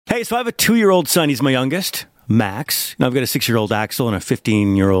Hey, so I have a 2-year-old son. He's my youngest, Max. Now I've got a 6-year-old Axel and a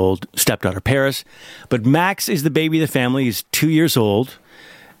 15-year-old stepdaughter, Paris. But Max is the baby of the family. He's 2 years old.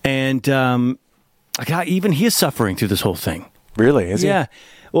 And even he is suffering through this whole thing. Really? Is he? Yeah.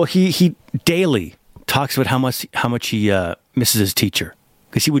 Well, he daily talks about how much he misses his teacher.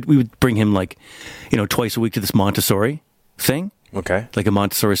 Because we would bring him twice a week to this Montessori thing. Okay. Like a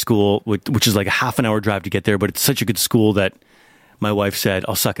Montessori school, which is like a half an hour drive to get there. But it's such a good school that my wife said,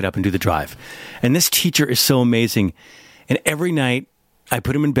 I'll suck it up and do the drive. And this teacher is so amazing. And every night I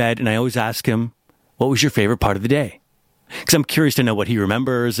put him in bed and I always ask him, what was your favorite part of the day? Because I'm curious to know what he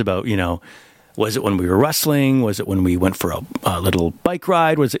remembers about, was it when we were wrestling? Was it when we went for a little bike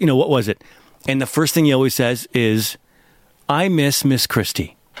ride? Was it, what was it? And the first thing he always says is, I miss Miss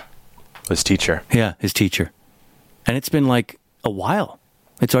Christie. His teacher. Yeah, his teacher. And it's been like a while.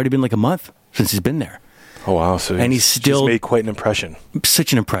 It's already been like a month since he's been there. Oh, wow. So he's still made quite an impression.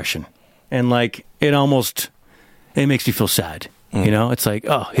 Such an impression. And it makes me feel sad. It's like,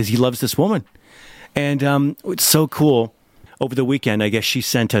 he loves this woman. And it's so cool. Over the weekend, I guess she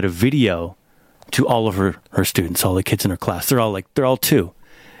sent out a video to all of her students, all the kids in her class. They're all 2.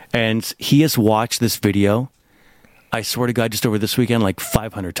 And he has watched this video, I swear to God, just over this weekend,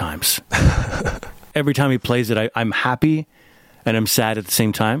 500 times. Every time he plays it, I'm happy and I'm sad at the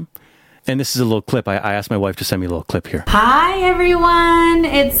same time. And this is a little clip. I asked my wife to send me a little clip here. Hi, everyone.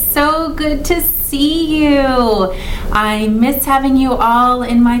 It's so good to see you. I miss having you all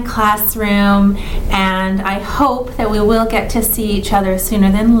in my classroom, and I hope that we will get to see each other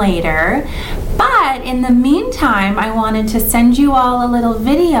sooner than later. But in the meantime, I wanted to send you all a little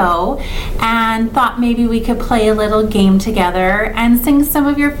video and thought maybe we could play a little game together and sing some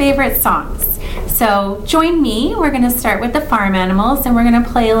of your favorite songs. So join me. We're going to start with the farm animals, and we're going to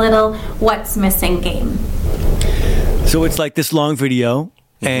play a little What's Missing game. So it's like this long video,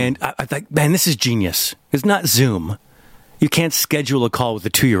 and I thought, man, this is genius. It's not Zoom. You can't schedule a call with a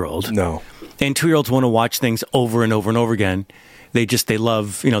 2-year-old. No. And 2-year-olds want to watch things over and over and over again. They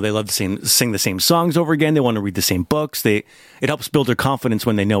love to sing the same songs over again. They want to read the same books. It helps build their confidence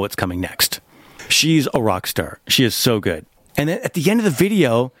when they know what's coming next. She's a rock star. She is so good. And then at the end of the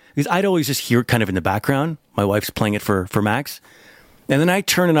video, because I'd always just hear it kind of in the background. My wife's playing it for Max. And then I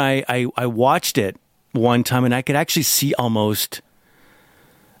turned and I watched it one time, and I could actually see almost,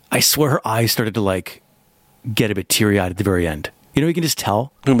 I swear her eyes started to get a bit teary-eyed at the very end. You can just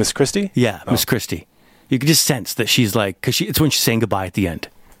tell. Who, Miss Christie? Yeah, Miss Christie. You could just sense that she's because it's when she's saying goodbye at the end.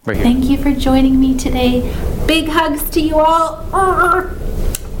 Right here. Thank you for joining me today. Big hugs to you all.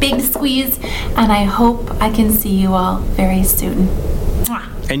 Big squeeze. And I hope I can see you all very soon.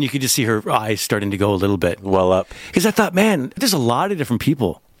 And you could just see her eyes starting to go a little bit well up. Because I thought, man, there's a lot of different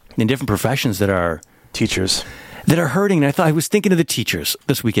people in different professions that are teachers that are hurting. And I was thinking of the teachers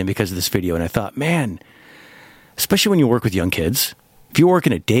this weekend because of this video. And I thought, man, especially when you work with young kids, if you work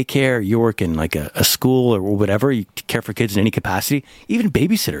in a daycare, you work in a school or whatever, you care for kids in any capacity, even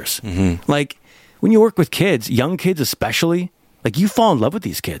babysitters. Mm-hmm. When you work with kids, young kids especially, you fall in love with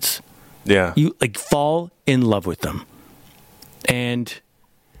these kids. Yeah. You fall in love with them. And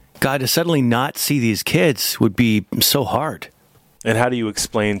God, to suddenly not see these kids would be so hard. And how do you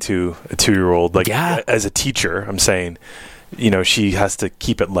explain to a 2-year-old, as a teacher, I'm saying, she has to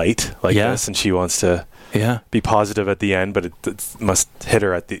keep it light this, and she wants to be positive at the end, but it must hit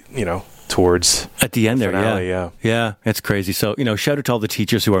her at the, towards at the end there. Finale, yeah, it's crazy. So, shout out to all the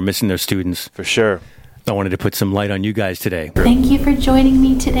teachers who are missing their students. For sure. I wanted to put some light on you guys today. Thank you for joining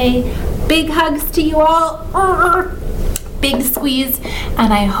me today. Big hugs to you all. Big squeeze.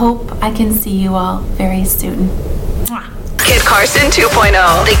 And I hope I can see you all very soon. Kid Carson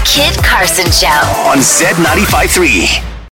 2.0. The Kid Carson Show. On Z95.3.